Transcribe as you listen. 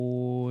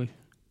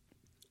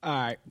All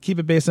right. Keep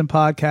It Basement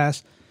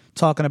podcast,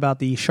 talking about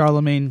the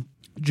Charlemagne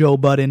Joe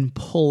Budden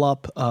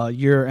pull-up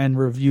year-end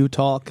review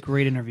talk.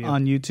 Great interview.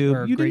 On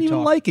YouTube. You didn't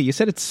even like it. You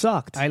said it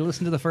sucked. I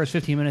listened to the first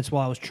 15 minutes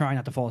while I was trying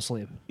not to fall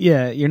asleep.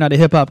 Yeah, you're not a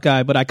hip-hop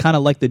guy, but I kind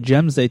of like the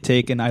gems they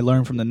take, and I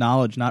learn from the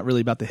knowledge, not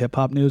really about the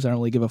hip-hop news. I don't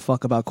really give a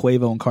fuck about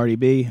Quavo and Cardi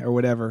B or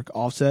whatever,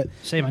 Offset.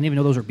 Same. I didn't even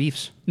know those were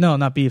beefs. No,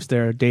 not beefs.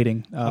 They're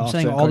dating. I'm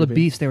saying all the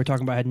beefs they were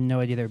talking about, I had no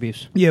idea they were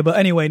beefs. Yeah, but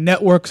anyway,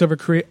 networks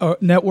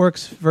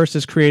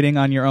versus creating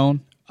on your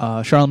own.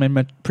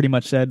 Charlemagne pretty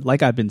much said,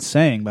 like I've been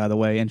saying, by the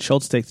way, and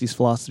Schultz takes these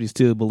philosophies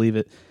too, believe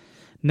it.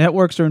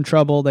 Networks are in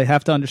trouble. They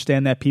have to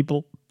understand that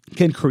people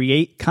can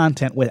create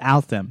content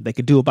without them. They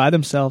could do it by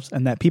themselves,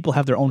 and that people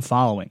have their own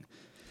following.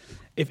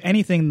 If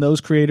anything,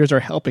 those creators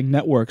are helping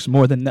networks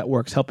more than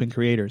networks helping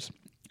creators.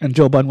 And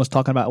Joe Budden was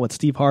talking about what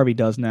Steve Harvey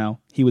does now.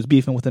 He was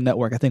beefing with the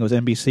network. I think it was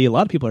NBC. A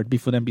lot of people are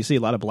beefing with NBC. A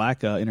lot of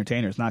black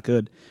entertainers. Not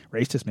good.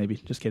 Racist, maybe.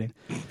 Just kidding.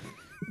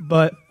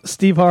 But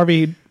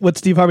what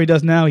Steve Harvey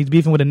does now, he's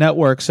beefing with a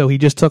network, so he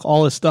just took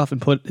all his stuff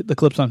and put the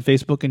clips on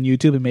Facebook and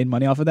YouTube and made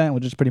money off of that, and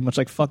was just pretty much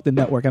like, fuck the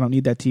network, I don't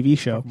need that TV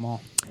show.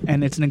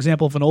 And it's an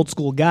example of an old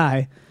school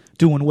guy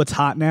doing what's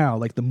hot now.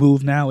 Like, the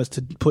move now is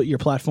to put your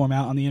platform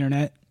out on the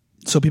internet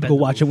so people can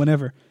watch it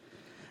whenever.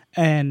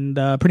 And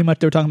pretty much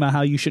they were talking about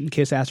how you shouldn't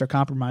kiss ass or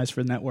compromise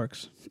for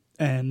networks.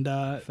 And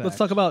let's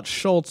talk about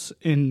Schultz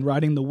in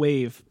riding the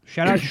wave.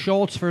 Shout out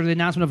Schultz for the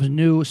announcement of his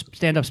new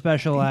stand-up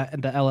special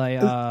at the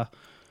LA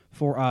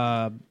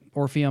for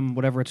Orpheum,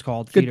 whatever it's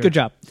called. Good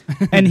job.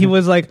 And he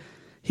was like,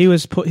 there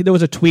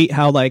was a tweet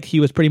how like he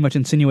was pretty much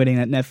insinuating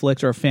that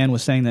Netflix, or a fan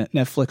was saying that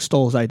Netflix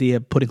stole his idea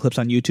of putting clips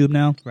on YouTube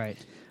now. Right.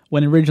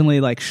 When originally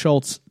like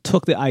Schultz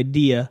took the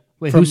idea.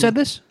 Wait, who said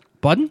this?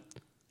 Budden?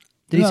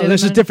 Did he say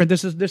this is different.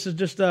 This is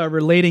just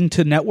relating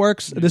to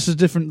networks. Yeah. This is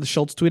different. The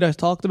Schultz tweet I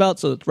talked about.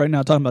 So right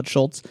now, talking about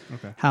Schultz,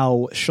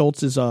 how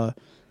Schultz is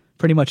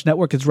pretty much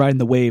network is riding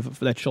the wave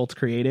that Schultz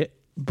created.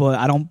 But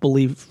I don't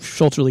believe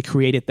Schultz really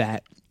created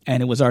that,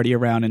 and it was already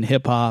around in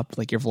hip hop,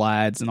 like your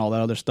Vlads and all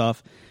that other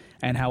stuff,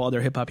 and how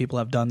other hip hop people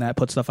have done that,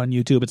 put stuff on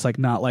YouTube. It's like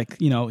not like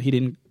he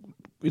didn't.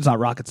 It's not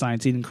rocket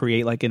science. He didn't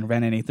create like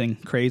invent anything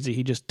crazy.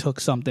 He just took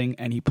something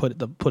and he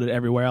put it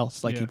everywhere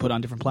else, like he put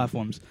on different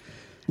platforms.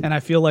 And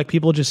I feel like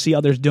people just see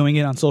others doing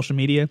it on social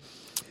media.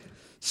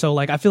 So,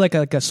 like, I feel like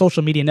a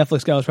social media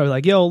Netflix guy was probably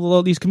like, yo,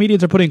 well, these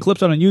comedians are putting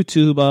clips on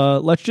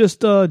YouTube. Let's just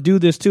do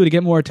this, too, to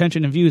get more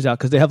attention and views out.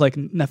 Because they have, like,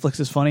 Netflix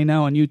is Funny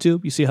now on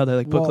YouTube. You see how they,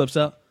 like, put clips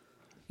out?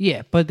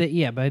 Yeah, but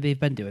they've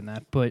been doing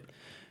that. But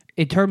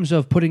in terms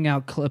of putting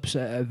out clips,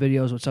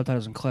 videos with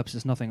subtitles and clips,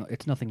 it's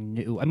nothing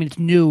new. I mean, it's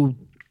new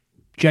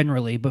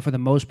generally, but for the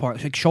most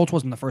part, like Schultz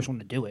wasn't the first one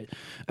to do it.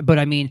 But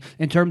I mean,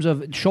 in terms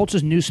of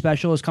Schultz's new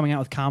special is coming out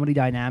with Comedy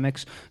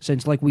Dynamics,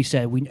 since like we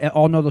said, we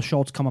all know the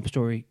Schultz come up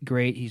story.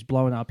 Great, he's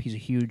blowing up. He's a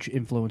huge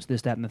influence.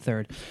 This, that, and the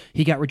third.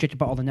 He got rejected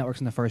by all the networks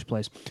in the first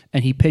place,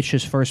 and he pitched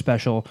his first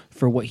special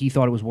for what he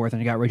thought it was worth,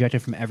 and he got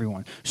rejected from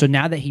everyone. So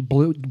now that he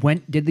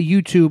did the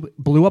YouTube,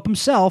 blew up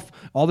himself,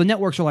 all the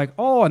networks are like,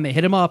 oh, and they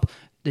hit him up.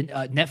 The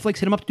Netflix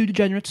hit him up to do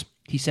Degenerates.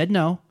 He said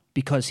no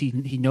because he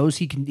knows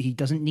he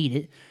doesn't need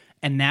it.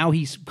 And now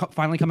he's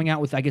finally coming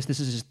out with, I guess this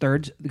is his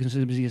third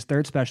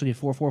special. He had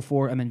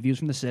 444, and then Views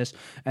from the Sis,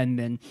 and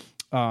then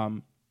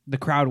the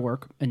Crowd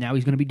Work. And now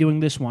he's going to be doing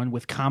this one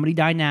with Comedy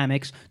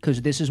Dynamics,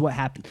 because this is what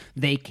happened.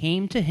 They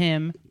came to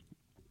him,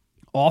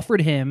 offered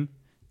him.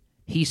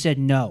 He said,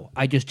 no,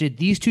 I just did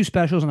these two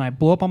specials, and I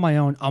blew up on my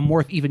own. I'm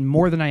worth even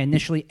more than I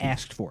initially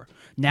asked for.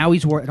 Now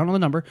he's worth, I don't know the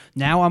number,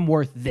 now I'm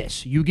worth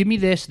this. You give me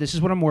this is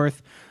what I'm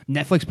worth.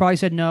 Netflix probably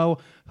said no.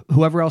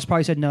 Whoever else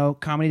probably said no.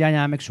 Comedy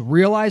Dynamics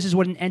realizes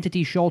what an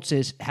entity Schultz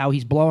is, how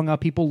he's blowing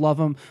up. People love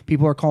him.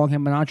 People are calling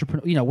him an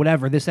entrepreneur,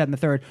 whatever, this, that, and the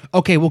third.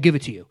 Okay, we'll give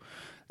it to you.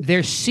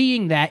 They're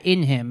seeing that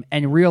in him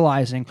and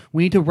realizing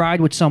we need to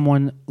ride with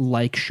someone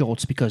like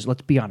Schultz, because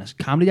let's be honest,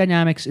 Comedy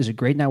Dynamics is a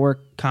great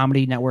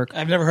comedy network.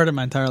 I've never heard it in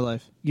my entire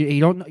life.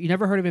 You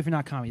never heard of it if you're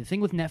not comedy. The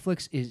thing with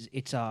Netflix is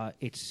it's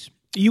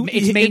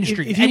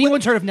mainstream.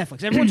 Anyone's heard of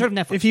Netflix. Everyone's heard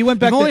of Netflix. You've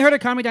only heard of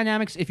Comedy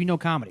Dynamics if you know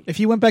comedy. If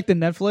he went back to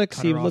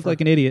Netflix, he would look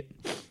like an idiot.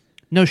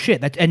 No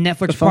shit.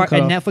 Netflix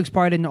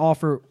probably didn't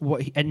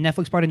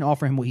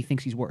offer him what he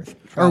thinks he's worth,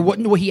 or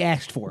what he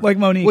asked for, like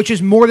Monique, which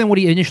is more than what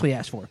he initially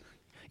asked for.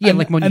 Yeah,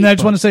 like Monique. And I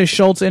just want to say,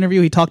 Schultz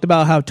interview, he talked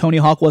about how Tony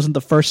Hawk wasn't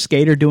the first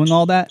skater doing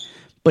all that,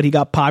 but he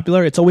got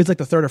popular. It's always like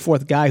the third or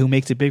fourth guy who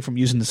makes it big from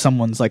using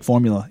someone's like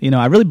formula.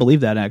 I really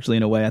believe that actually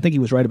in a way. I think he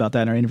was right about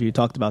that in our interview. He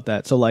talked about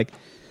that. So like,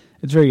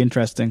 it's very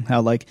interesting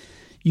how like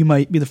you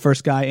might be the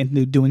first guy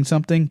into doing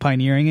something,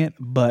 pioneering it,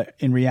 but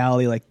in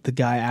reality, like the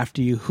guy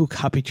after you who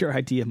copied your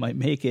idea might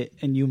make it,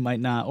 and you might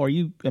not, or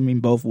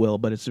both will.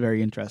 But it's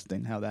very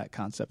interesting how that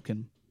concept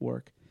can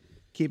work.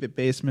 Keep It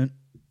Basement,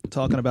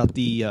 talking about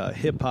the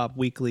Hip Hop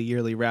Weekly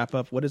Yearly Wrap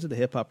Up. What is it? The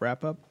Hip Hop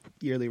Wrap Up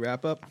Yearly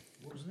Wrap Up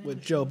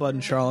with Joe Budden,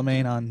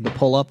 Charlemagne on the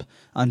Pull Up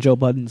on Joe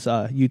Budden's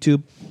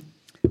YouTube.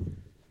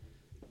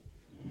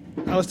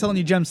 I was telling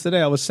you, Gems,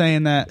 today. I was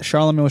saying that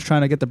Charlemagne was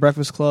trying to get the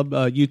Breakfast Club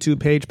YouTube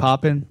page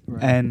popping,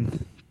 right.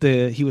 And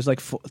he was like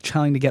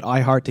trying to get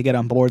iHeart to get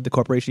on board, the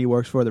corporation he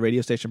works for, the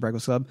radio station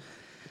Breakfast Club.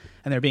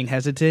 and they're being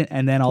hesitant.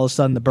 And then all of a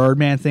sudden, the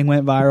Birdman thing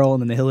went viral,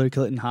 and then the Hillary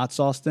Clinton hot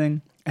sauce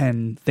thing,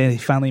 and they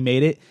finally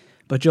made it.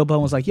 But Joe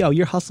Budden was like, yo,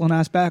 you're hustling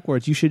ass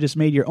backwards. You should just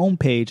made your own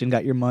page and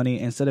got your money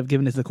instead of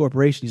giving it to the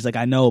corporation. He's like,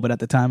 I know, but at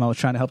the time I was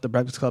trying to help the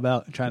Breakfast Club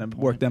out and trying to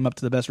work them up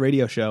to the best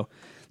radio show.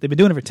 They've been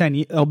doing it for 10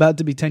 years, about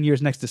to be 10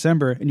 years next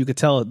December, and you could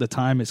tell the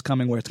time is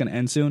coming where it's going to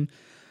end soon.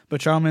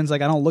 But Charlemagne's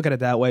like, I don't look at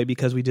it that way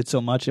because we did so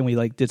much and we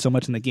like did so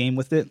much in the game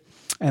with it.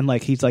 And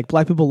like he's like,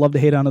 black people love to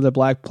hate on other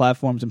black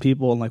platforms and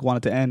people and like want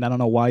it to end. I don't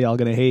know why y'all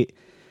going to hate.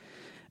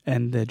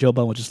 And Joe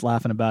Budden was just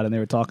laughing about it, and they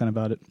were talking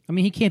about it. I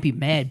mean, he can't be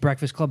mad.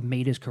 Breakfast Club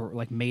made his career,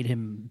 like made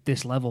him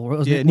this level.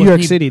 New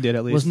York City did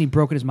at least. Wasn't he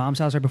broke at his mom's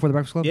house right before the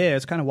Breakfast Club? Yeah,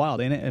 it's kind of wild,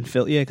 ain't it? And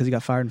Philly, yeah, because he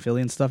got fired in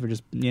Philly and stuff, or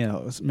just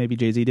maybe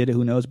Jay-Z did it.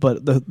 Who knows?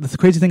 But the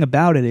crazy thing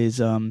about it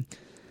is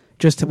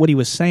just what he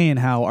was saying.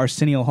 How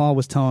Arsenio Hall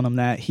was telling him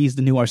that he's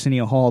the new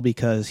Arsenio Hall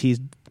because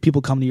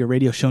people come to your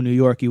radio show in New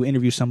York, you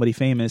interview somebody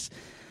famous,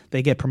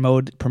 they get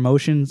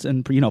promotions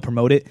and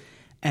promote it.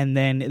 And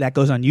then that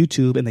goes on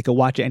YouTube, and they can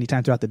watch it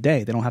anytime throughout the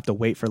day. They don't have to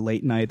wait for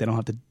late night. They don't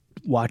have to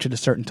watch it at a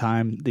certain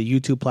time. The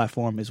YouTube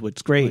platform is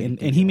what's great. And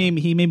he made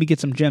me get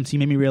some gems. He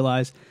made me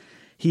realize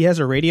he has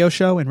a radio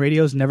show, and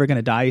radio's never going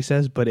to die, he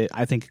says, but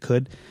I think it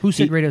could. Who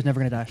said radio's never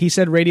going to die? He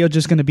said radio's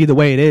just going to be the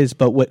way it is,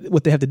 but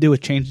what they have to do is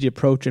change the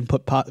approach and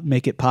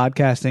make it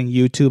podcasting,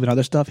 YouTube, and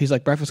other stuff. He's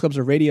like, Breakfast Club's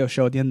a radio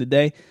show at the end of the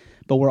day,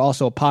 but we're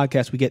also a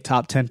podcast. We get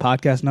top 10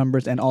 podcast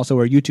numbers, and also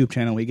our YouTube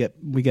channel. We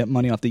get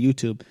money off the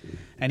YouTube.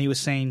 And he was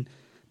saying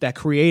that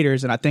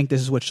creators, and I think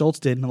this is what Schultz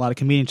did, and a lot of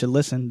comedians should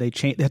listen, they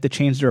have to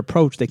change their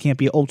approach. They can't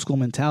be old school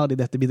mentality.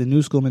 They have to be the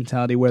new school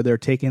mentality where they're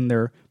taking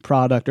their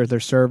product or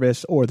their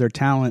service or their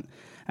talent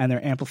and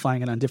they're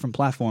amplifying it on different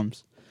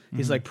platforms.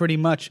 He's like, pretty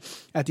much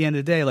at the end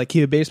of the day, like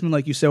Keep It Basement,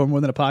 like you said, we're more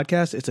than a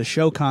podcast. It's a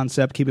show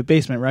concept, Keep It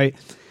Basement, right?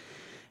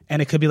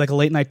 And it could be like a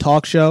late night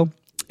talk show.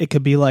 It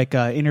could be like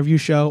an interview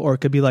show, or it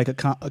could be like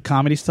a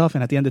comedy stuff.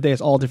 And at the end of the day,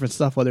 it's all different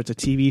stuff, whether it's a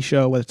TV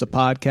show, whether it's a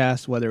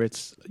podcast, whether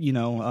it's, a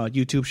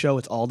YouTube show.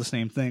 It's all the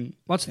same thing.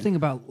 That's the thing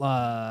about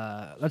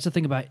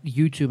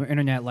YouTube or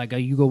internet. Like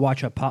you go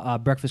watch a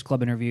Breakfast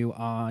Club interview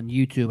on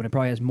YouTube, and it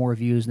probably has more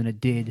views than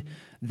it did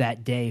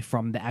that day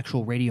from the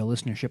actual radio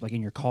listenership, like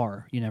in your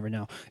car. You never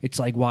know. It's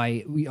like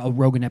why a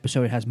Rogan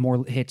episode has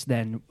more hits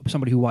than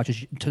somebody who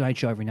watches Tonight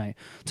Show every night.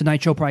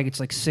 Tonight Show probably gets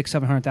like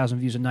 600,000-700,000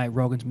 views a night.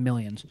 Rogan's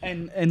millions.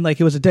 And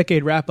like it was a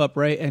decade wrap up,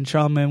 right? And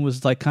Charlemagne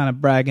was like kind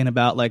of bragging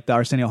about like the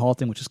Arsenio Hall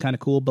thing, which is kind of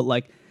cool. But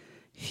like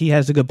he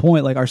has a good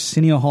point. Like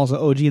Arsenio Hall's an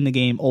OG in the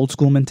game, old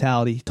school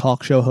mentality,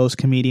 talk show host,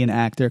 comedian,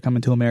 actor,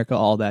 coming to America,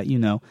 all that,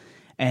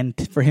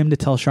 And for him to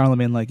tell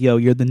Charlemagne like, "Yo,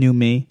 you're the new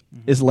me,"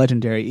 is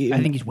legendary.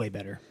 I think he's way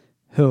better.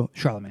 Who?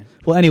 Charlemagne.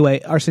 Well,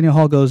 anyway, Arsenio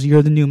Hall goes,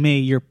 you're the new me.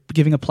 You're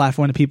giving a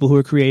platform to people who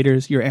are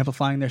creators. You're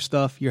amplifying their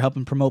stuff. You're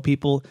helping promote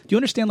people. Do you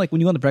understand, like,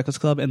 when you go on the Breakfast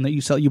Club and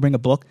you bring a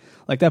book,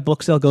 like, that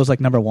book sale goes, like,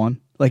 number 1,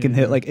 like, in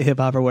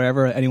hip-hop or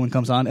wherever anyone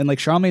comes on. And, like,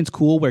 Charlemagne's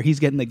cool where he's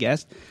getting the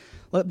guest.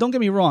 Don't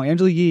get me wrong,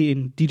 Angela Yee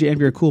and DJ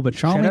Envy are cool, but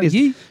Charlemagne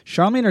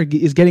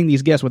is getting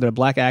these guests, whether they're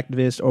black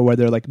activists or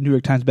whether they're, like, New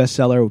York Times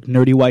bestseller,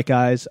 nerdy white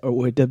guys,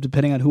 or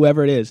depending on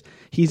whoever it is.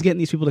 He's getting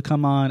these people to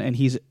come on, and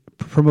he's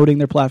promoting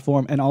their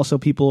platform, and also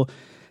people...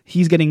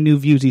 He's getting new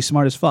views. He's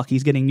smart as fuck.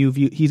 He's getting new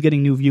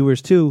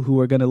viewers too, who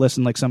are going to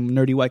listen. Like some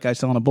nerdy white guy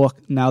selling a book.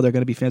 Now they're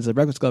going to be fans of the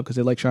Breakfast Club because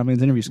they like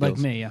Charlemagne's interview skills. Like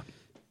me,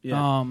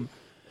 yeah.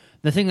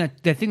 The thing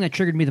that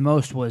triggered me the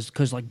most was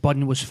because like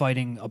Budden was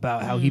fighting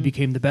about how he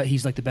became the best.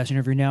 He's like the best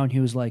interviewer now, and he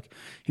was like,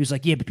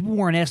 yeah, but people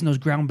weren't asking those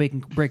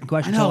groundbreaking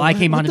questions until I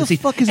came onto the scene.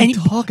 What the fuck is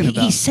he talking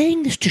about? He's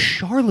saying this to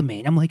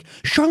Charlemagne. I'm like,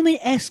 Charlemagne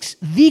asks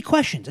the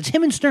questions. It's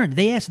him and Stern.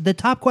 They ask the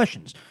top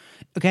questions.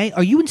 Okay,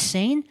 are you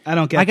insane? I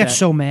don't get. I got that.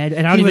 so mad,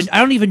 and I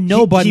don't even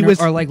know Budden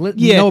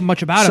know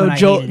much about him.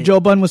 So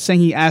Joe Budden was saying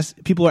he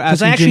asked people are asking.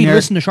 Because I actually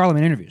listened to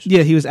Charlemagne interviews.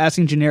 Yeah, he was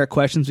asking generic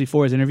questions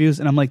before his interviews,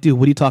 and I'm like, dude,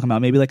 what are you talking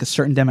about? Maybe like a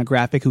certain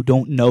demographic who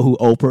don't know who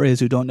Oprah is,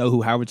 who don't know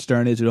who Howard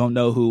Stern is, who don't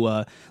know who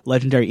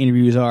legendary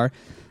interviews are,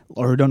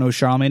 or who don't know who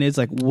Charlemagne is.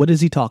 Like, what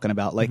is he talking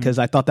about? Like, because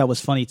I thought that was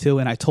funny too,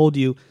 and I told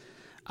you,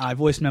 I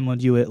voice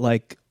memoed you it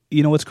like.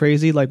 You know what's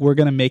crazy? Like, we're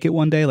going to make it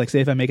one day. Like, say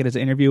if I make it as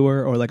an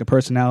interviewer or like a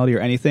personality or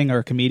anything or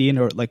a comedian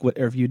or like or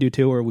if you do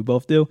too or we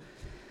both do.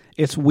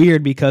 It's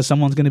weird because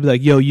someone's going to be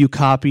like, yo, you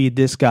copied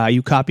this guy.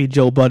 You copied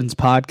Joe Budden's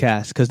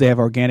podcast because they have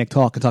organic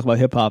talk and talk about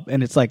hip hop.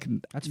 And it's like,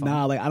 that's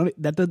nah, like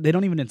they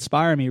don't even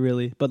inspire me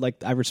really. But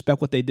like, I respect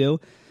what they do.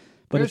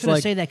 But they're it's going like,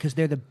 to say that because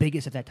they're the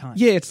biggest at that time.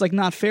 Yeah, it's like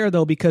not fair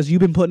though because you've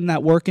been putting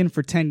that work in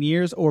for 10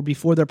 years or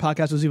before their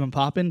podcast was even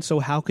popping. So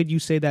how could you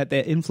say that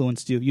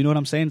influenced you? You know what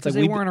I'm saying? It's like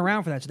they weren't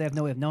around for that, so they have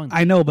no way of knowing that.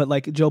 I know, but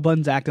like Joe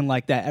Budden's acting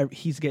like that.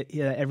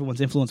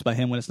 Everyone's influenced by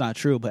him when it's not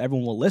true. But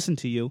everyone will listen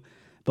to you.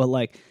 But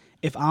like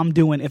if I'm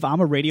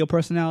a radio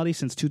personality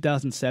since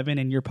 2007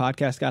 and your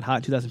podcast got hot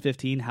in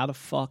 2015, how the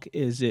fuck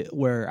is it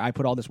where I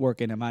put all this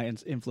work in? Am I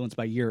influenced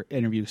by your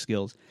interview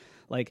skills?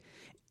 Like.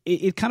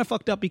 it kind of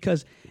fucked up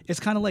because it's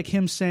kind of like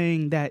him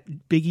saying that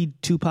Biggie,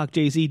 Tupac,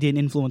 Jay-Z didn't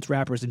influence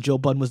rappers and Joe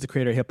Budden was the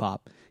creator of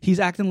hip-hop. He's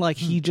acting like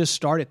he just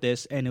started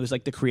this and it was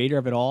like the creator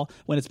of it all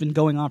when it's been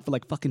going on for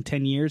like fucking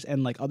 10 years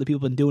and like other people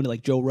have been doing it,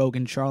 like Joe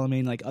Rogan,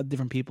 Charlemagne, like other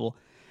different people.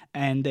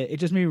 And it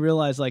just made me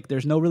realize like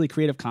there's no really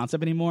creative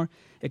concept anymore.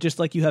 It's just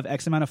like you have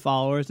X amount of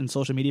followers and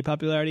social media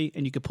popularity,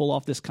 and you could pull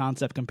off this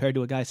concept compared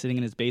to a guy sitting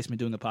in his basement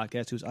doing a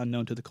podcast who's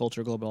unknown to the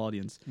culture global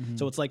audience.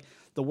 So it's like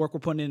the work we're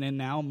putting in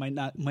now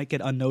might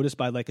get unnoticed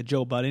by like a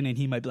Joe Budden, and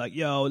he might be like,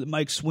 "Yo,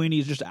 Mike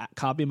Sweeney's just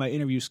copying my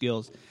interview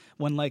skills,"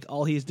 when like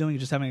all he's doing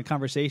is just having a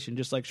conversation,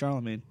 just like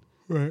Charlemagne.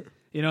 Right.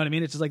 You know what I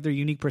mean? It's just like their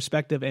unique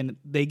perspective, and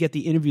they get the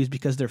interviews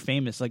because they're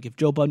famous. Like if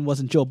Joe Budden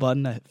wasn't Joe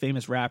Budden, a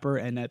famous rapper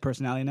and a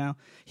personality now,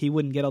 he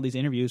wouldn't get all these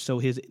interviews.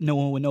 So no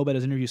one would know about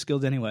his interview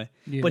skills anyway.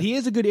 Yeah. But he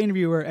is a good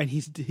interviewer, and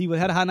he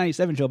had a Hot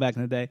 97 show back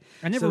in the day.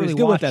 I never so really he's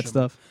good watched with that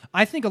him. stuff.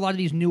 I think a lot of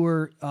these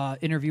newer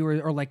interviewers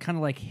are like kind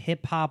of like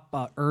hip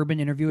hop urban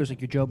interviewers,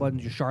 like your Joe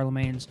Buddens, your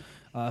Charlemagne's,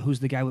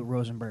 who's the guy with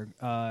Rosenberg.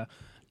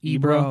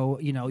 Ebro,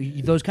 you know,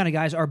 those kind of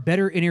guys are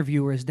better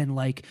interviewers than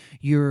like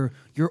your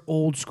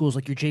old schools,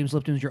 like your James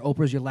Liptons, your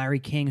Oprahs, your Larry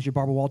Kings, your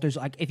Barbara Walters.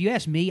 Like, if you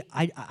ask me,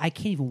 I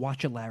can't even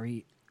watch a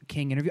Larry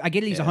King interview. I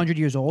get it, he's 100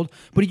 years old,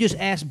 but he just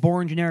asks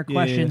boring, generic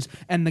questions,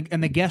 and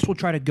the guest will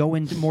try to go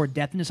into more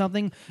depth into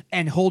something,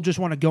 and he'll just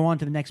want to go on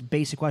to the next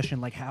basic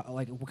question, like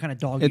what kind of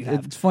dog you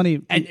have. It's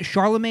funny, and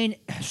Charlemagne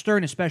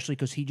Stern especially,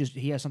 because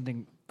he has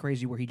something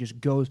crazy where he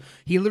just goes.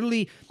 He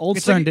literally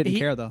Stern didn't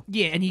care though.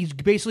 Yeah, and he's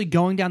basically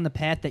going down the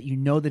path that you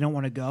know they don't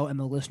want to go, and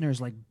the listener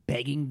is like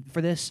begging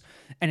for this,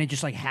 and it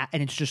just like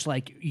and it's just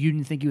like you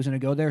didn't think he was going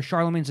to go there.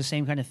 Charlemagne's the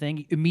same kind of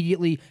thing.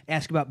 Immediately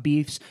ask about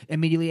beefs.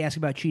 Immediately ask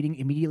about cheating.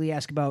 Immediately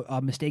ask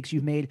about mistakes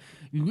you've made.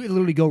 You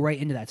literally go right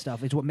into that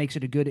stuff. It's what makes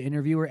it a good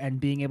interviewer, and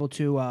being able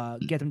to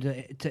get them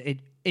to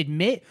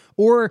admit,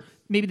 or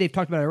maybe they've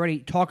talked about it already,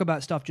 talk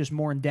about stuff just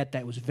more in depth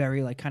that was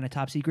very like kind of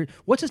top secret.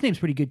 What's his name's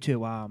pretty good too.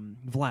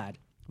 Vlad.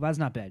 Vlad's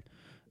not bad.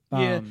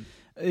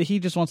 He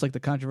just wants like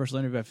the controversial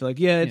interview. I feel like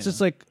it's just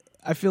like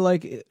I feel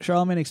like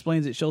Charlemagne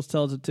explains it. Schultz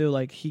tells it too.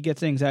 Like he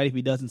gets anxiety if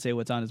he doesn't say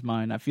what's on his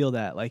mind. I feel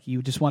that like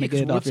you just want to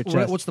get it off your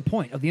chest. What's the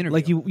point of the interview?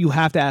 Like you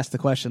have to ask the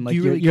question. Like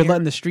really you're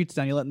letting the streets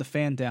down. You're letting the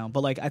fan down.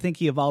 But like I think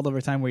he evolved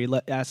over time where he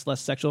asks less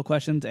sexual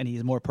questions and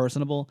he's more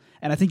personable.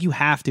 And I think you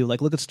have to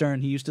like look at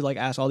Stern. He used to like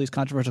ask all these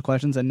controversial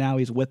questions, and now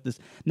he's with this.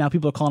 Now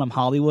people are calling him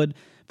Hollywood.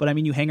 But I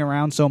mean, you hang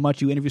around so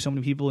much, you interview so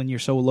many people, and you're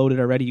so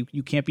loaded already.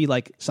 You can't be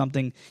like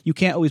something. You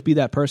can't always be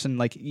that person.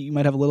 Like you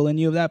might have a little in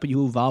you of that, but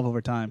you evolve over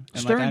time.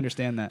 And Stern, like I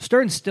understand that.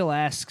 Stern still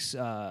asks,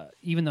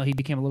 even though he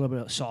became a little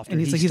bit softer, and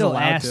he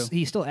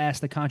still asks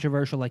the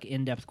controversial, like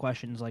in-depth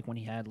questions, like when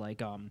he had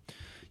like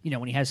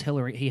when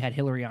he had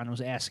Hillary on, and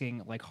was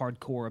asking like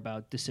hardcore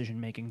about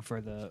decision making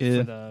for the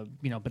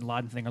Bin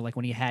Laden thing, or like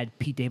when he had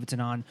Pete Davidson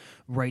on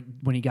right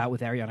when he got with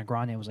Ariana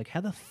Grande, was like,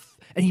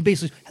 and he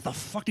basically, how the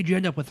fuck did you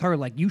end up with her?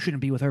 Like you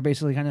shouldn't be with her,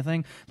 basically, kind of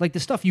thing. Like the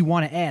stuff you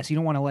want to ask, you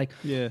don't want to like.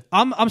 Yeah.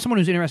 I'm someone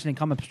who's interested in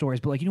come up stories,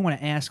 but like you don't want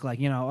to ask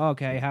like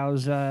okay,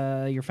 how's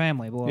your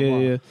family? Blah blah.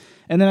 Yeah.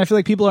 And then I feel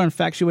like people are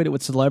infatuated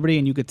with celebrity,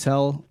 and you could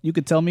tell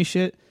me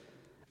shit.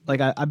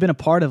 Like I've been a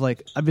part of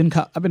I've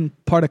been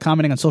part of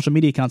commenting on social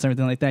media accounts and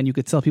everything like that, and you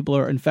could tell people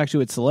are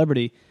infatuated with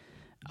celebrity.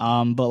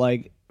 But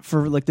like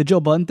for like the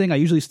Joe Budden thing, I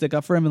usually stick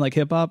up for him in like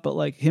hip hop, but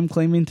like him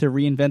claiming to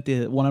reinvent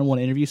the one-on-one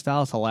interview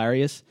style is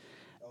hilarious.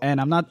 And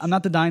I'm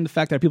not denying the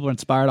fact that people are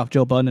inspired off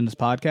Joe Budden and his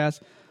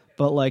podcast,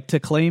 but like to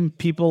claim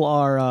people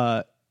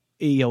are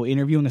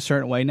interviewing a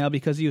certain way now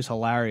because he was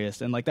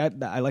hilarious, and like that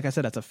like I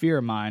said, that's a fear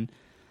of mine.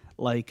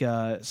 Like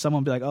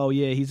someone be like, oh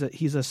yeah, he's a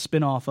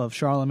spinoff of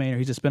Charlemagne, or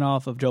he's a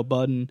spinoff of Joe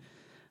Budden,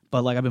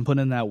 but like I've been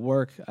putting in that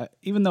work.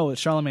 Even though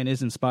Charlemagne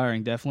is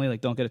inspiring, definitely,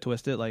 like don't get it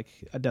twisted. Like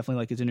I definitely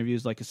like his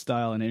interviews, like his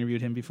style, and I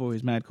interviewed him before.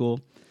 He's mad cool.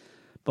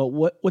 But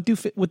what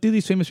do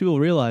these famous people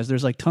realize?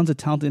 There's like tons of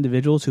talented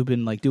individuals who've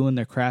been like doing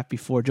their craft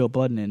before Joe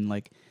Budden, and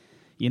like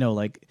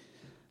like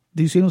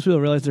these famous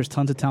people realize there's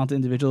tons of talented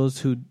individuals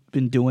who've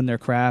been doing their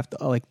craft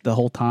like the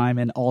whole time,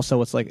 and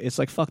also it's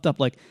like fucked up.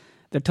 Like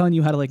they're telling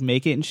you how to like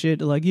make it and shit.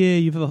 They're like, yeah,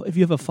 if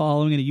you have a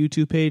following and a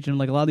YouTube page, and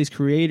like a lot of these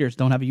creators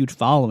don't have a huge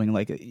following.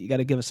 Like you got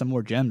to give us some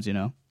more gems, you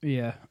know?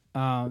 Yeah.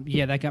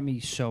 That got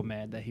me so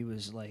mad that he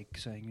was like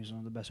saying he was one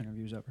of the best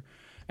interviews ever.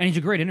 And he's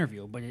a great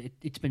interview, but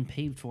it's been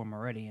paved for him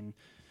already. And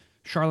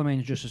Charlemagne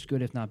is just as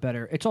good, if not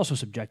better. It's also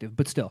subjective,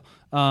 but still.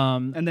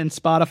 And then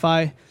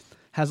Spotify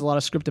has a lot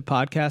of scripted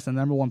podcasts. And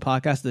the number one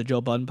podcast is the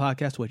Joe Budden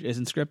podcast, which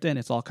isn't scripted, and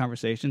it's all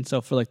conversation.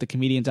 So for like the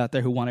comedians out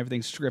there who want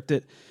everything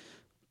scripted,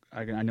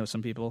 I know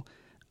some people.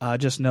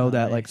 Just know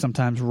that like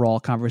sometimes raw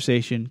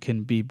conversation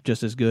can be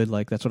just as good.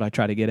 Like that's what I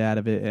try to get out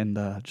of it, and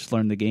just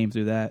learn the game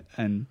through that.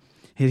 And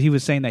he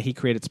was saying that he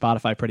created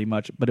Spotify pretty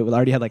much, but it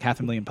already had like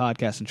 500,000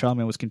 podcasts, and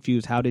Charlemagne was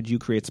confused. How did you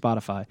create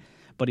Spotify?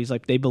 But he's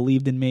like, they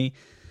believed in me,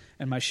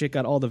 and my shit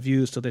got all the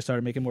views, so they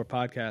started making more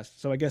podcasts.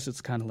 So I guess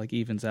it's kind of like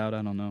evens out.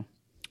 I don't know.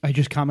 I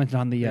just commented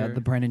on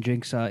the Brandon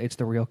Jinx. It's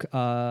the real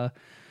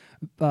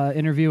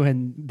interview,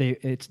 and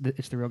it's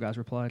the real guys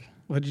replied.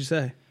 What did you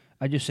say?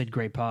 I just said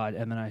great pod,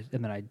 and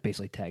then I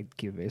basically tagged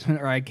Keep It Basement,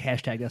 or I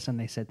hashtagged us, and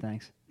they said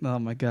thanks. Oh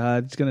my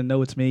God, it's gonna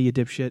know it's me, you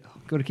dipshit.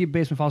 Go to Keep It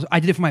Basement. Follow. I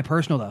did it for my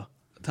personal though.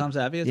 Tom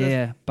Zappy?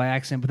 Yeah, by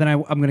accident. But then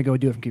I'm gonna go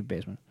do it from Keep It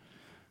Basement.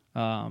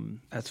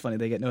 That's funny.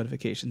 They get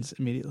notifications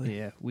immediately.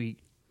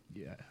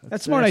 Yeah,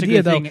 That's a smart a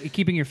idea, good though. thing.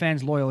 Keeping your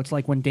fans loyal. It's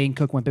like when Dane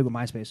Cook went big with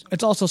MySpace.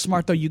 It's also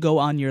smart though. You go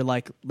on your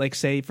like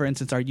say for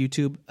instance our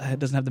YouTube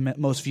doesn't have the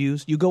most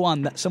views. You go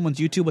on someone's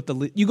YouTube with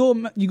you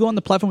go on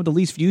the platform with the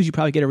least views. You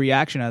probably get a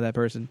reaction out of that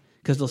person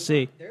because they'll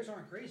see. Theirs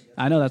aren't crazy.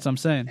 I know, that's what I'm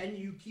saying. And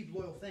you keep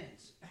loyal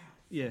fans. Ow.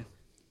 Yeah.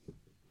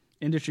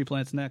 Industry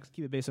plants next.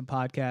 Keep It Basement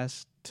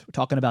podcast. We're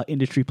talking about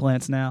industry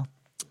plants now.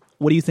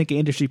 What do you think of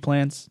industry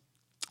plants?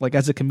 Like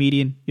as a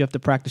comedian, you have to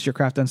practice your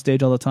craft on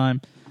stage all the time.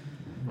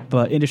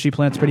 But industry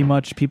plants pretty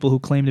much people who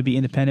claim to be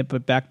independent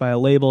but backed by a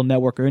label,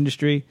 network, or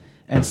industry,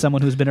 and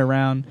someone who's been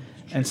around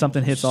and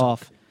something hits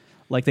off.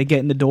 Like they get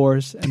in the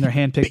doors and they're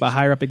handpicked by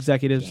higher up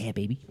executives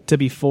to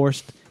be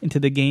forced into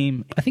the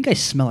game I think I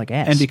smell like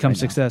ass and become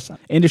success.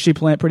 Industry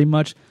plant pretty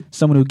much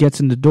someone who gets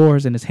in the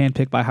doors and is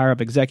handpicked by higher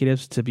up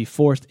executives to be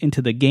forced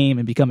into the game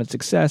and become a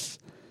success.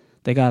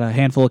 They got a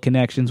handful of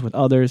connections with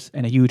others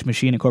and a huge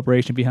machine and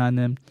corporation behind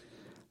them.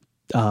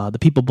 The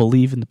people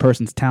believe in the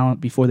person's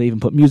talent before they even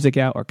put music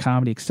out or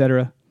comedy,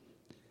 etc.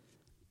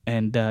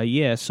 And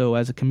so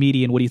as a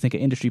comedian, what do you think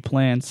of industry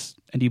plants?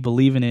 And do you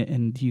believe in it?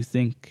 And do you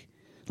think,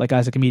 like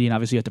as a comedian,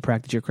 obviously you have to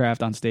practice your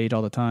craft on stage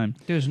all the time.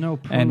 There's no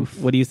proof. And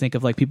what do you think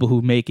of like people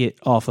who make it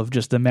off of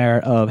just the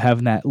merit of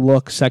having that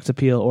look, sex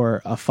appeal,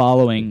 or a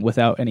following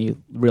without any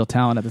real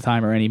talent at the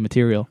time or any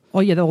material? Oh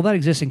yeah, well that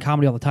exists in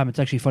comedy all the time. It's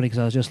actually funny because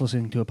I was just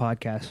listening to a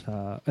podcast.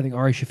 I think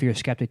Ari Shafir,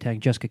 Skeptic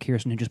Tank, Jessica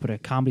Kirsten, who just put a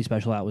comedy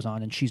special out, was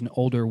on, and she's an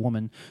older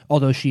woman,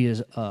 although she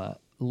is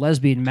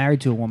lesbian,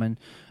 married to a woman,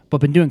 but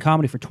been doing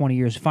comedy for 20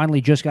 years.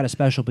 Finally just got a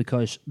special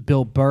because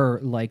Bill Burr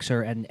likes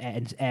her and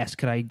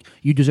asked,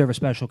 you deserve a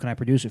special, can I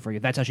produce it for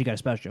you? That's how she got a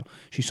special.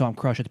 She saw him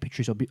crush at the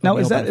picture. Now,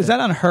 is that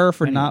on her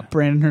for not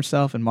branding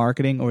herself and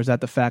marketing, or is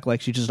that the fact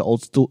like she's just an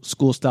old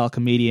school style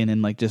comedian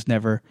and like just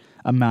never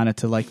amounted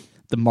to like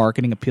the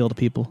marketing appeal to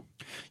people?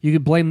 You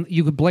could blame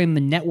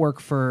the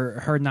network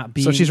for her not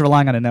being... So she's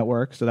relying on a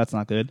network, so that's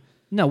not good.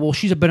 No, well,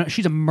 she's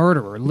a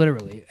murderer,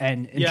 literally,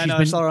 and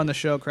I saw her on the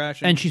show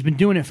crashing, and she's been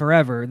doing it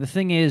forever. The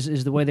thing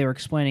is the way they were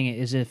explaining it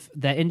is if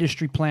that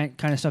industry plant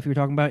kind of stuff you were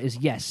talking about is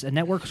yes, and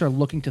networks are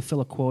looking to fill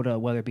a quota,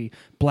 whether it be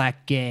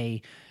black,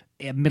 gay,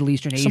 Middle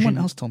Eastern, Asian, someone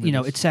else told me,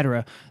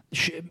 etc.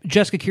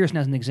 Jessica Kirsten,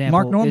 as an example,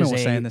 Mark Norman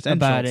was saying this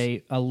about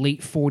a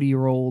late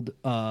 40-year-old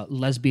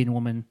lesbian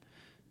woman,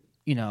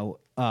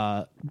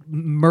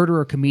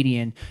 murderer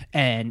comedian,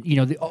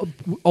 and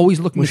always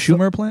looking was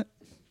Schumer plant.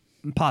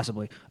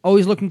 Possibly.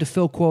 Always looking to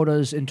fill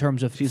quotas in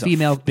terms of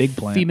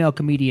female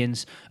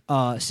comedians'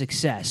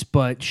 success.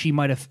 But she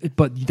might have.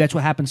 But that's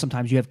what happens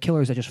sometimes. You have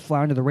killers that just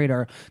fly under the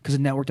radar because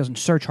the network doesn't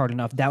search hard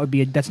enough.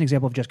 That's an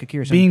example of Jessica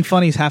Kirsten. Being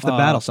funny is half the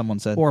battle, someone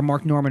said. Or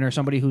Mark Norman or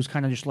somebody who's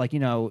kind of just like,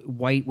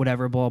 white,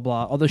 whatever, blah,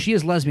 blah. Although she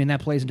is lesbian, that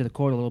plays into the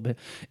quota a little bit.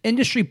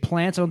 Industry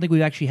plants, I don't think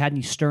we've actually had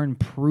any stern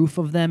proof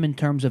of them in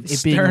terms of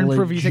it being Stern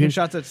proof? Are you taking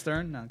shots at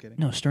Stern? No, I'm kidding.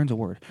 No, Stern's a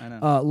word. I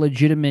know.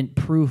 Legitimate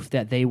proof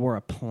that they were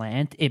a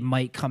plant. It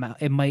might come out.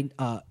 It might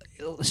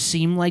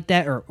seem like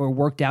that or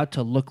worked out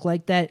to look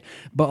like that,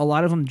 but a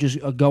lot of them just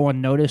go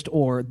unnoticed,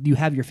 or you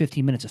have your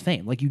 15 minutes of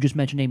fame. Like you just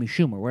mentioned Amy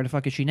Schumer. Where the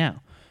fuck is she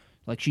now?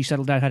 Like she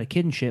settled down, had a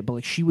kid and shit, but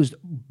like she was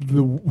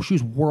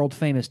world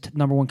famous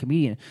 #1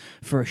 comedian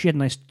she had a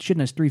nice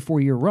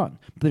 3-4 year run,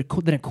 but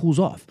then it cools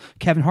off.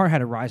 Kevin Hart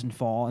had a rise and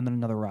fall, and then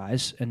another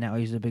rise, and now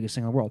he's the biggest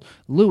thing in the world.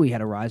 Louis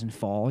had a rise and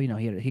fall. He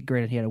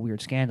had a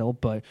weird scandal,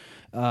 but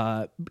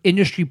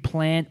industry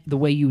plant, the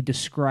way you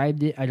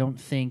described it, I don't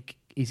think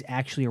is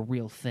actually a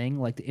real thing.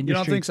 Like the industry, you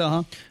don't think so,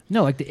 huh?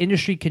 No, like the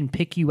industry can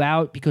pick you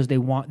out because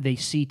they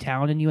see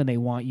talent in you and they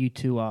want you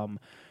to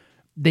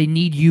they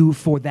need you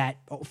for that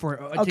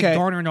to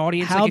garner an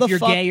audience. Like if you're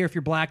gay or if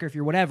you're black or if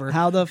you're whatever.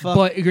 How the fuck?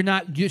 But you're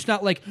not. It's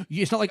not like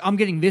I'm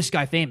getting this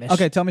guy famous.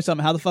 Okay, tell me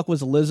something. How the fuck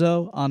was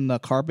Lizzo on the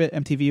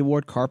MTV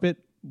Award carpet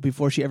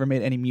before she ever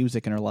made any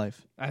music in her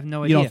life? I have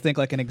no idea. You don't think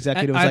like an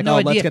executive was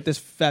like, let's get this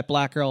fat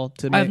black girl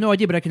to make... I have no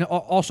idea, but I can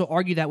also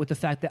argue that with the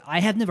fact that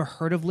I have never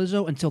heard of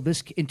Lizzo until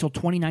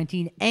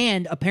 2019,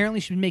 and apparently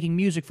she's been making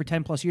music for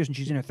 10 plus years and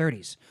she's in her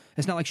 30s.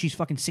 It's not like she's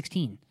fucking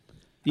 16.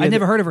 Yeah, I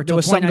never heard of her. There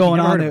was something going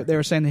on. They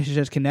were saying that she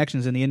has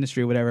connections in the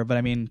industry or whatever, but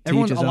I mean... a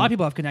lot of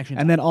people have connections.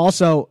 And then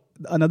also,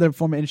 another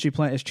form of industry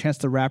plant is Chance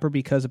the Rapper,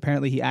 because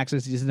apparently he acts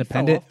as he's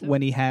independent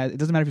when he has... It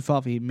doesn't matter if he fell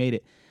off, he made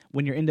it.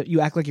 When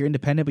you act like you're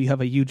independent, but you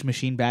have a huge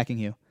machine backing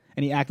you.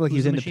 And he acted like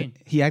he's independent.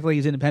 He acted like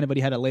he's independent, but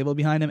he had a label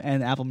behind him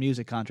and an Apple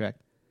Music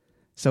contract.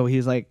 So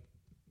he's like,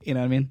 you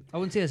know what I mean? I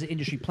wouldn't say as an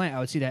industry plant. I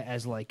would see that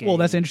as like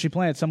that's an industry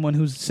plant. Someone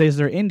who says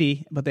they're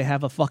indie, but they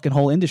have a fucking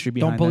whole industry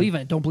behind them. Don't believe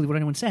it. Don't believe what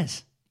anyone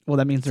says. Well,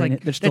 that means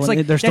they're still like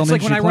an industry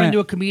when I plant. run into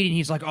a comedian,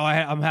 he's like, I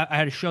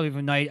had a show the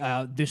other night,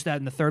 this, that,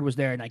 and the third was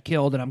there, and I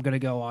killed, and I'm going to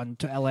go on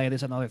to LA,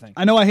 this, and another thing.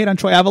 I know I hate on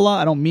Troy Ave a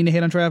lot. I don't mean to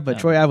hate on Troy Ave, but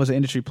Troy Ave was an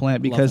industry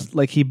plant because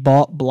like he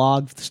bought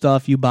blog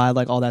stuff, you buy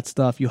like all that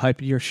stuff, you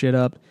hype your shit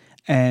up,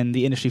 and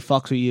the industry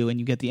fucks with you, and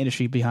you get the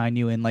industry behind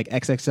you, and like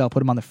XXL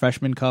put him on the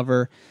freshman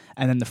cover,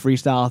 and then the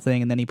freestyle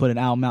thing, and then he put an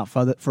album out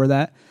for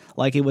that.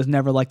 Like, it was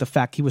never like the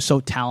fact he was so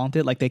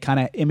talented. Like, they kind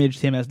of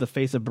imaged him as the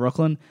face of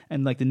Brooklyn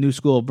and like the new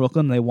school of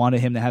Brooklyn. They wanted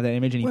him to have that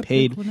image, and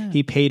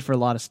he paid for a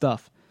lot of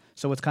stuff.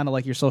 So it's kind of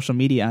like your social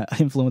media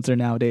influencer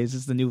nowadays.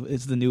 It's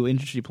the new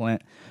industry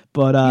plant.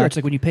 But yeah, it's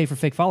like when you pay for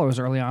fake followers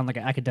early on, like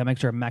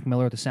Academics or Mac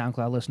Miller at the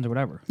SoundCloud listens or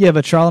whatever. Yeah,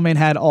 but Charlamagne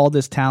had all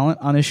this talent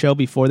on his show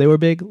before they were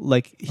big.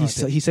 Like he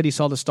said, he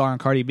saw the star on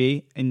Cardi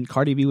B, and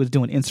Cardi B was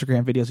doing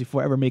Instagram videos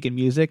before ever making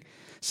music.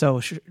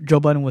 So Joe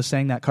Budden was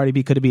saying that Cardi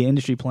B could be an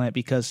industry plant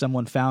because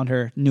someone found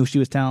her, knew she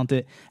was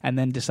talented, and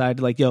then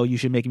decided like, yo, you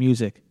should make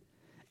music.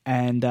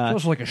 And she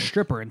was like a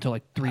stripper until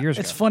like 3 years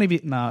ago. It's funny,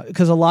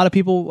 because a lot of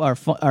people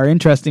are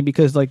interesting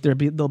because like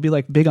they'll be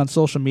like big on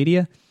social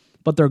media,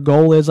 but their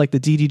goal is like the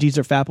DDGs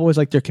or Fat Boys,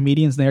 like they're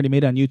comedians and they already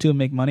made it on YouTube and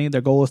make money. Their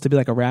goal is to be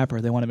like a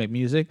rapper. They want to make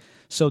music,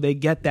 so they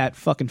get that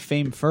fucking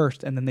fame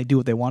first, and then they do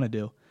what they want to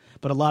do.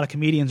 But a lot of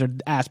comedians are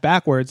ass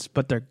backwards,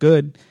 but they're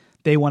good.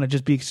 They want to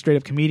just be straight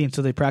up comedians,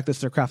 so they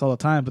practice their craft all the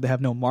time, but they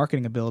have no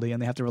marketing ability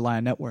and they have to rely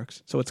on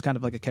networks. So it's kind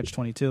of like a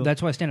catch-22.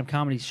 That's why stand-up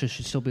comedy should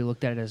still be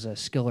looked at as a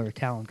skill or a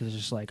talent, because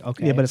it's just like,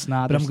 okay, yeah, but it's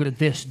not. But I'm good at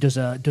this. Does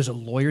a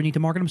lawyer need to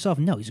market himself?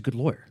 No, he's a good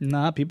lawyer.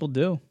 Nah, people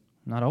do.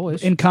 Not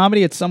always. In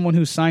comedy, it's someone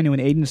who's signed to an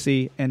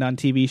agency and on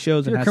TV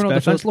shows if and you're has a criminal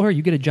specials. defense lawyer,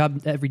 you get a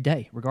job every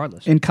day,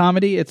 regardless. In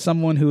comedy, it's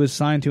someone who is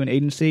signed to an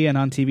agency and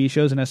on TV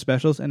shows and has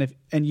specials, and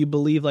you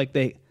believe like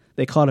they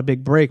caught a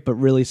big break, but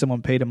really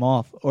someone paid them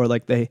off, or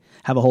like they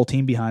have a whole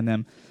team behind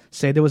them.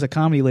 Say there was a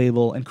comedy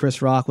label and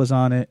Chris Rock was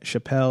on it,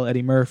 Chappelle,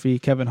 Eddie Murphy,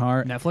 Kevin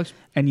Hart, Netflix,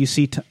 and you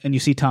see Tom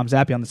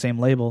Zappia on the same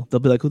label.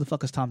 They'll be like, "Who the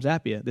fuck is Tom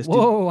Zappia?"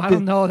 I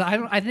don't know.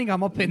 I think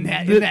I'm up in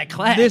that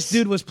class. This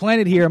dude was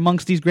planted here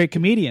amongst these great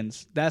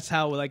comedians. That's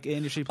how like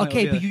industry.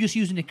 Okay, but you just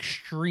used an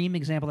extreme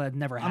example that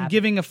never happened. I'm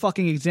giving a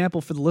fucking example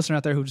for the listener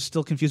out there who's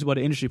still confused about what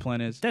an industry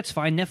plan is. That's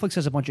fine. Netflix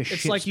has a bunch of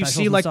it's shit like you specials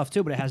see and like stuff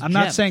too, but it has. I'm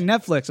not saying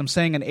Netflix. I'm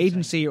saying an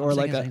agency or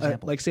like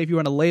like say if you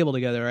were on a label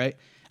together, right?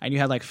 And you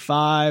had like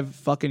 5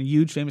 fucking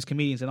huge famous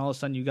comedians, and all of a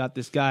sudden you got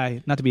this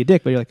guy, not to be a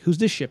dick, but you're like, who's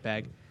this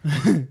shitbag?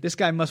 This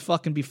guy must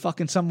fucking be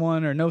fucking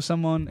someone or know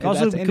someone.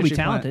 Also, could be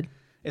talented.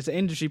 It's an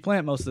industry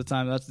plant most of the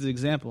time. That's the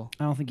example.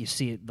 I don't think you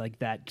see it like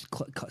that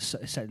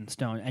set in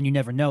stone. And you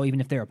never know, even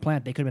if they're a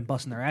plant, they could have been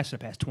busting their ass for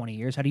the past 20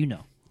 years. How do you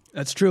know?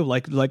 That's true.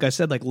 Like I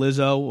said, like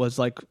Lizzo was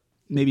like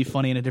maybe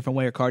funny in a different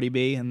way, or Cardi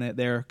B, and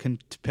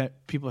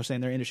people are saying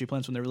they're industry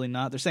plants when they're really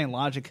not. They're saying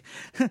Logic.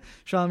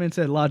 Charlamagne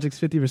said Logic's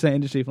 50%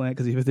 industry plant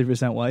because he's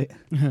 50% white.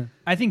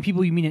 I think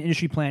people you mean an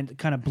industry plant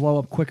kind of blow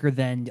up quicker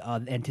than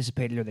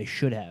anticipated or they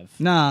should have.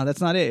 Nah,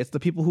 that's not it. It's the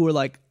people who are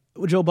like,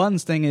 Joe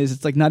Budden's thing is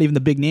it's like not even the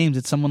big names.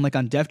 It's someone like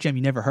on Def Jam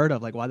you never heard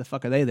of. Like, why the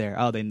fuck are they there?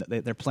 Oh,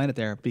 they're planted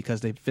there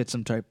because they fit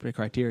some type of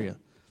criteria,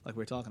 like we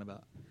were talking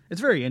about. It's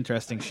very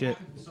interesting shit.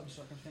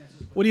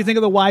 What do you think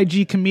of the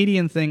YG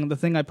comedian thing? The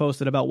thing I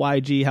posted about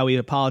YG, how he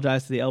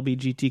apologized to the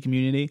LBGT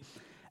community.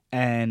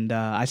 And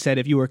I said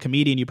if you were a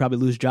comedian, you'd probably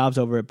lose jobs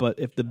over it. But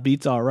if the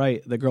beat's all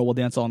right, the girl will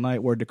dance all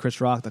night. Word to Chris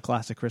Rock, the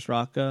classic Chris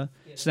Rock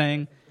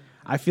saying.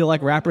 I feel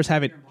like rappers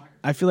have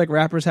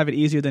it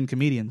easier than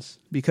comedians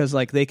because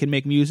like they can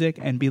make music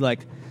and be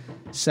like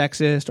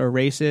sexist or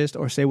racist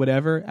or say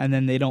whatever, and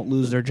then they don't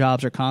lose their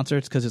jobs or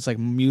concerts because it's like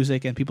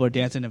music and people are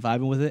dancing and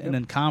vibing with it. Yep. And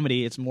then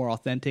comedy, it's more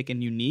authentic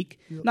and unique.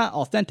 Yep. Not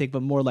authentic,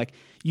 but more like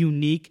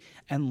unique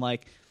and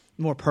like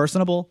more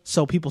personable.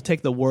 So people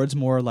take the words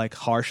more like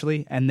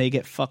harshly, and they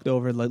get fucked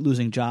over like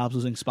losing jobs,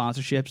 losing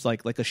sponsorships,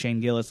 like a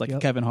Shane Gillis, like a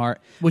Kevin Hart,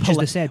 which is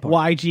the sad part.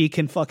 YG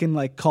can fucking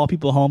like call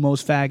people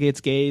homos,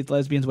 faggots, gays,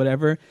 lesbians,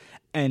 whatever,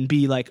 and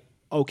be like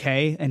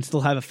okay and still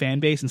have a fan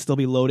base and still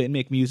be loaded and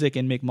make music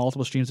and make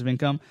multiple streams of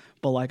income.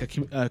 But like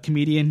a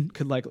comedian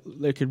could like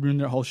they could ruin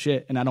their whole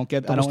shit, and I don't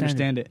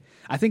understand it.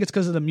 I think it's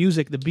because of the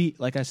music, the beat,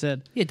 like I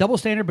said. Yeah, double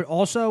standard, but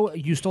also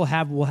you still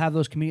will have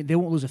those comedians. They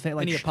won't lose a fan.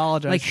 Like, and he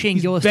apologized. Like Shane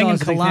He's Gillis banging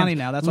Kalani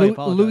now. That's why he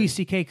apologized. Louis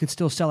C.K. could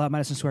still sell out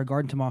Madison Square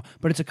Garden tomorrow,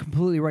 but it's a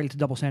completely right to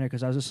double standard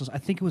because I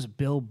think it was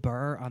Bill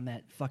Burr on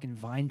that fucking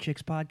Vine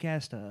Chicks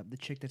podcast, the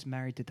chick that's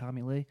married to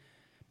Tommy Lee.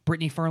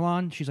 Brittany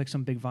Furlan, she's like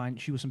some big Vine.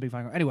 She was some big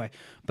Vine. Anyway,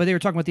 but they were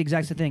talking about the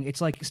exact same thing. It's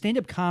like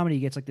stand-up comedy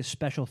gets like this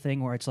special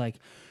thing where it's like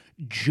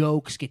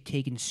jokes get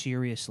taken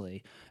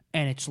seriously,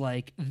 and it's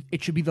like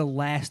it should be the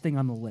last thing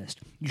on the list.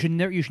 You should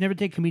never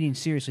take comedians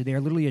seriously. They are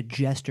literally a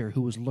jester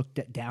who was looked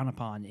down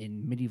upon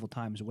in medieval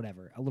times or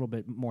whatever. A little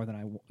bit more than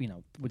I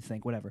would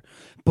think, whatever.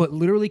 But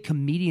literally,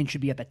 comedians should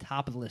be at the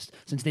top of the list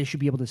since they should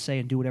be able to say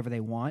and do whatever they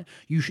want.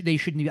 They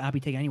shouldn't not be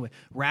taken anyway.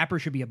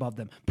 Rappers should be above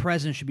them.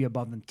 Presidents should be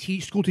above them.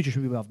 School teachers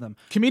should be above them.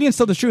 Comedians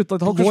tell the truth. Like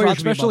the whole Chris Rock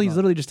special, he's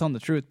literally just telling the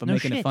truth, but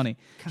making it funny.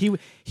 He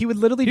would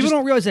literally. People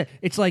don't realize that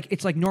it's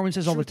like Norman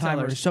says all the time,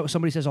 or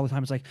somebody says all the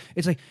time.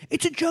 It's like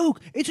it's a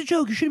joke. It's a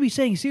joke. You shouldn't be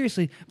saying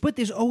seriously, but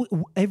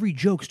every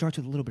joke starts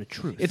with a little bit of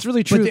truth. It's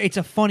really true.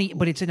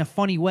 But it's in a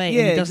funny way,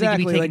 yeah, and it doesn't exactly.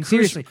 need to be taken like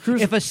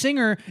seriously. If a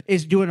singer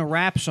is doing a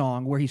rap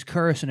song where he's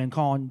cursing and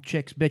calling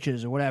chicks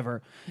bitches or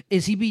whatever,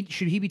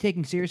 should he be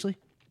taken seriously?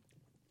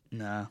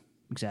 Nah.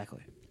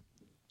 Exactly.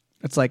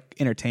 It's like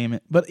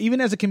entertainment. But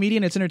even as a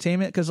comedian, it's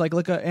entertainment because, like,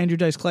 look at Andrew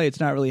Dice Clay. It's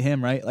not really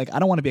him, right? Like, I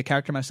don't want to be a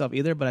character myself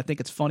either, but I think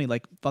it's funny.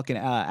 Like, fucking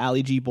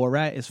Ali G.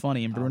 Borat is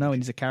funny, and Bruno,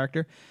 and he's a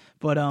character.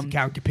 But It's a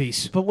character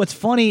piece. But what's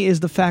funny is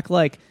the fact,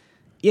 like,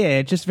 yeah,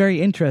 it's just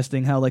very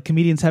interesting how, like,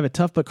 comedians have it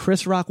tough, but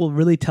Chris Rock will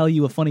really tell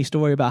you a funny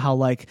story about how,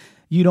 like,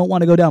 you don't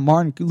want to go down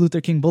Martin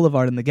Luther King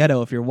Boulevard in the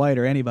ghetto if you're white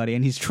or anybody.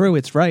 And he's true,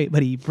 it's right,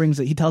 but he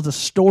tells a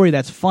story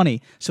that's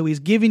funny. So he's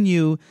giving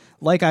you,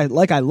 like I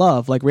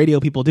love, like radio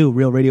people do,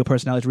 real radio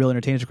personalities, real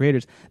entertainers,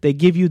 creators, they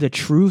give you the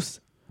truth,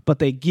 but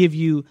they give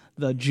you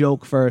the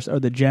joke first or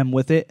the gem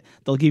with it.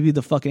 They'll give you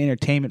the fucking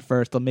entertainment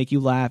first. They'll make you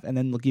laugh, and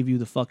then they'll give you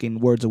the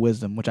fucking words of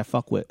wisdom, which I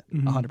fuck with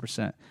 100%.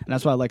 And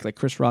that's why I like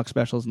Chris Rock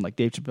specials and like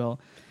Dave Chappelle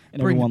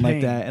and Bring everyone the like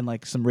pain. that, and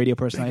like some radio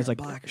personalities like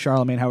Black.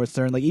 Charlemagne, Howard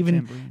Stern. Like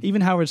even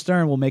Howard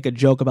Stern will make a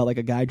joke about like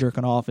a guy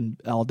jerking off and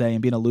all day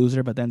and being a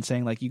loser, but then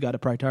saying like you got to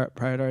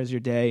prioritize your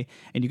day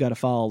and you got to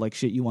follow like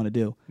shit you want to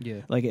do.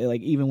 Yeah. Like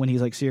even when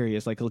he's like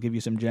serious, like he'll give you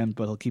some gems,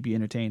 but he'll keep you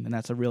entertained, and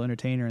that's a real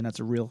entertainer and that's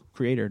a real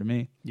creator to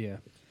me. Yeah.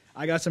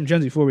 I got some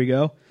gems before we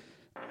go.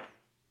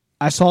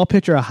 I saw a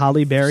picture of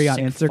Holly Berry on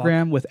Sick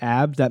Instagram with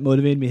abs that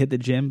motivated me to hit the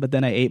gym, but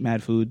then I ate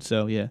mad food,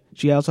 so yeah.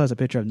 She also has a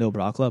picture of No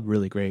Bra Club,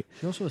 really great.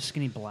 She's also a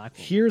skinny black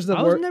woman. Here's the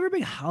I was word. never a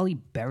big Holly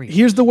Berry.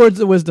 Here's the words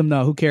of wisdom,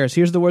 though. Who cares?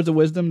 Here's the words of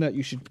wisdom that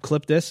you should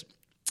clip this.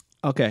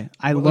 Okay,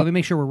 Let me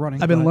make sure we're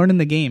running. I've been Go ahead. learning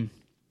the game.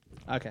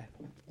 Okay,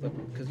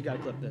 because you got to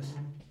clip this.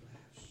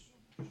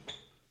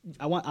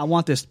 I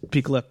want this to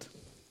be clipped.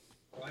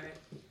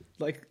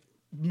 Like,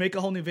 make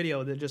a whole new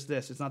video than just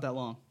this. It's not that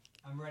long.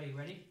 I'm ready.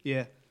 Ready?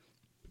 Yeah.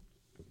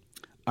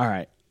 All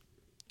right.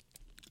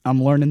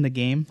 I'm learning the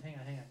game. Hang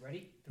on.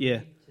 Ready? Yeah.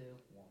 3, 2,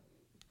 1.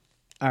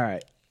 All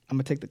right. I'm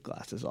going to take the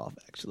glasses off,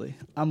 actually.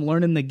 I'm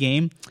learning the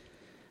game.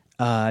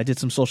 I did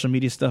some social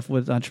media stuff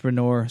with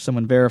Entrepreneur,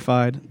 someone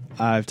verified.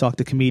 I've talked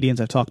to comedians.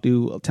 I've talked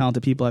to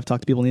talented people. I've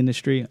talked to people in the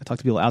industry. I talked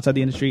to people outside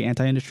the industry,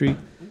 anti-industry.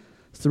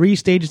 3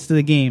 stages to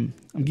the game.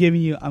 I'm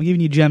giving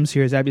you gems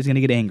here as Abby's going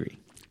to get angry.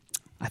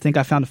 I think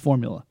I found a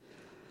formula.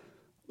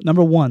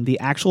 Number 1, the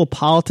actual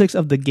politics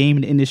of the game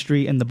and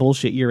industry and the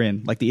bullshit you're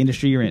in, like the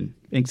industry you're in.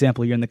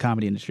 Example, you're in the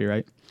comedy industry,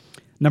 right?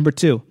 Number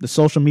 2, the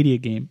social media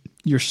game,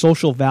 your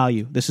social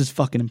value. This is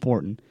fucking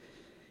important.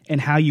 And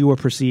how you are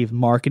perceived,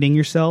 marketing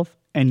yourself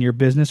and your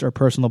business or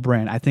personal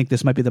brand. I think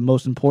this might be the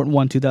most important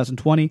one,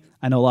 2020.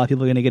 I know a lot of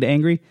people are going to get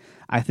angry.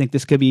 I think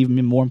this could be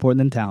even more important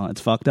than talent.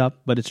 It's fucked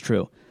up, but it's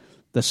true.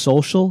 The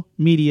social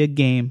media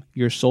game,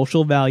 your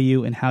social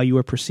value and how you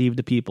are perceived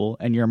to people,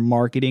 and your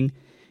marketing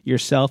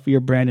yourself,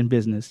 your brand and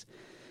business,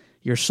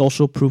 your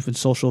social proof and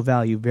social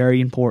value, very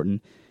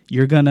important.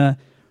 You're going to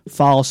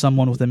follow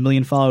someone with 1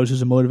 million followers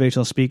who's a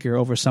motivational speaker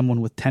over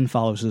someone with 10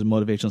 followers who's a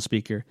motivational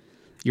speaker.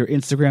 Your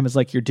Instagram is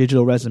like your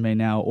digital resume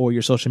now, or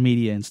your social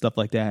media and stuff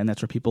like that, and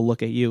that's where people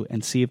look at you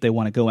and see if they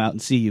want to go out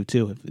and see you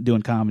too, if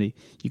doing comedy.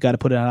 You got to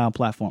put it out on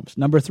platforms.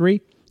 Number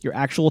 3, your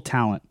actual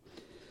talent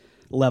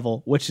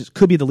level,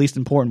 could be the least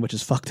important, which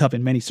is fucked up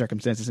in many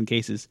circumstances and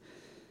cases.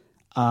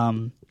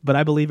 But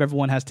I believe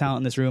everyone has talent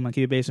in this room on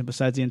Keep It Basement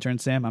besides the intern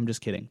Sam. I'm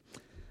just kidding.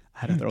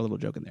 I had to throw a little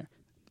joke in there.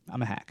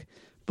 I'm a hack.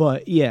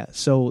 But yeah,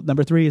 so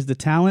number 3 is the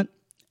talent.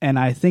 And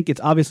I think it's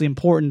obviously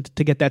important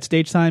to get that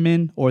stage time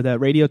in, or that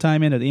radio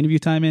time in, or the interview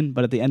time in.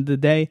 But at the end of the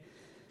day,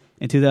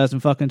 in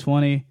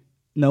 2020,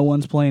 no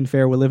one's playing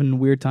fair. We're living in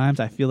weird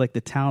times. I feel like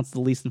the talent's the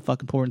least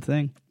fucking important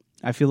thing.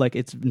 I feel like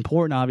it's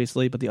important,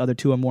 obviously, but the other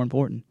 2 are more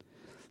important.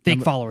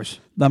 Fake followers.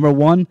 Number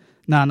 1,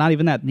 not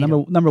even that.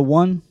 Number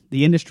 1,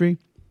 the industry.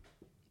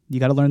 You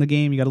got to learn the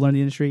game. You got to learn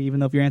the industry. Even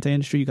though if you're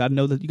anti-industry, you got to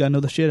know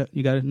the shit.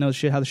 You got to know the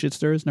shit, how the shit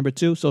stirs. Number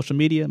 2, social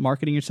media,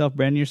 marketing yourself,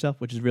 branding yourself,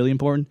 which is really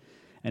important.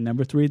 And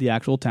number 3, the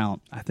actual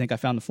talent. I think I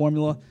found the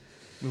formula.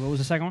 Wait, what was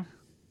the second one?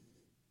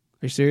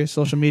 Are you serious?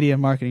 Social media,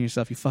 marketing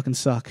yourself. You fucking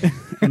suck.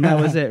 And that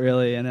was it,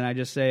 really. And then I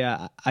just say,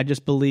 I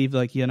just believe,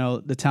 like, you know,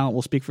 the talent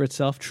will speak for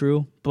itself.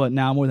 True. But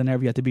now more than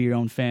ever, you have to be your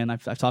own fan.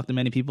 I've talked to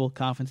many people.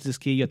 Confidence is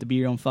key. You have to be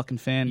your own fucking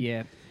fan.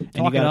 Yeah.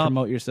 And you got to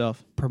promote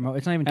yourself.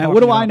 It's not even. And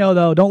what do I know,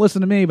 though? Don't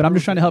listen to me, but I'm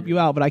just trying to help you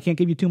out. But I can't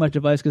give you too much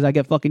advice because I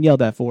get fucking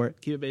yelled at for it.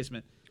 Keep It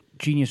Basement.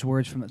 Genius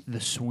words from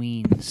the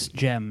Sweens.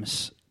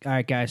 Gems. All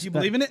right, guys. You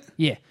believe in it?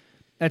 Yeah.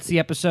 That's the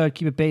episode.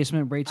 Keep It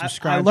Basement. Rate,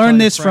 subscribe. I learned tell your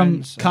this from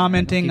friends,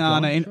 commenting keep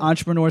on going. an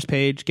entrepreneur's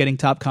page, getting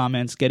top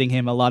comments, getting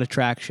him a lot of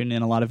traction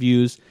and a lot of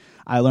views.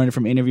 I learned it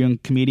from interviewing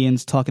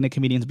comedians, talking to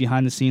comedians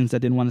behind the scenes that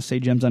didn't want to say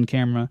gems on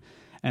camera.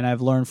 And I've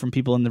learned from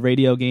people in the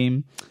radio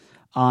game,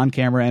 on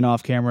camera and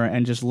off camera,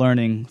 and just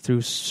learning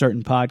through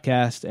certain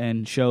podcasts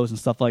and shows and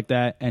stuff like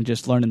that, and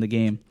just learning the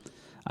game.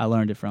 I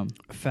learned it from.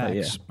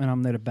 Facts. Yeah. And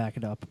I'm there to back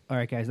it up. All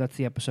right, guys, that's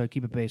the episode.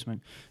 Keep It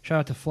Basement. Shout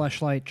out to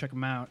Fleshlight. Check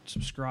them out.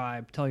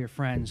 Subscribe. Tell your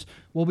friends.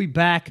 We'll be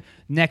back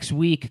next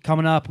week.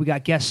 Coming up, we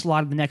got guests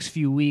slotted the next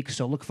few weeks,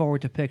 so look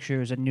forward to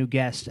pictures and new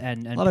guests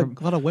and A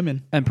lot of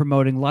women. and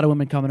promoting. A lot of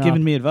women coming up.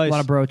 Giving me advice. A lot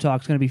of bro talk.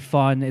 It's going to be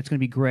fun. It's going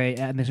to be great.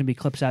 And there's going to be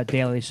clips out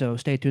daily, so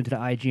stay tuned to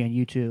the IG and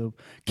YouTube.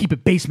 Keep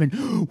It Basement.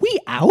 We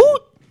out.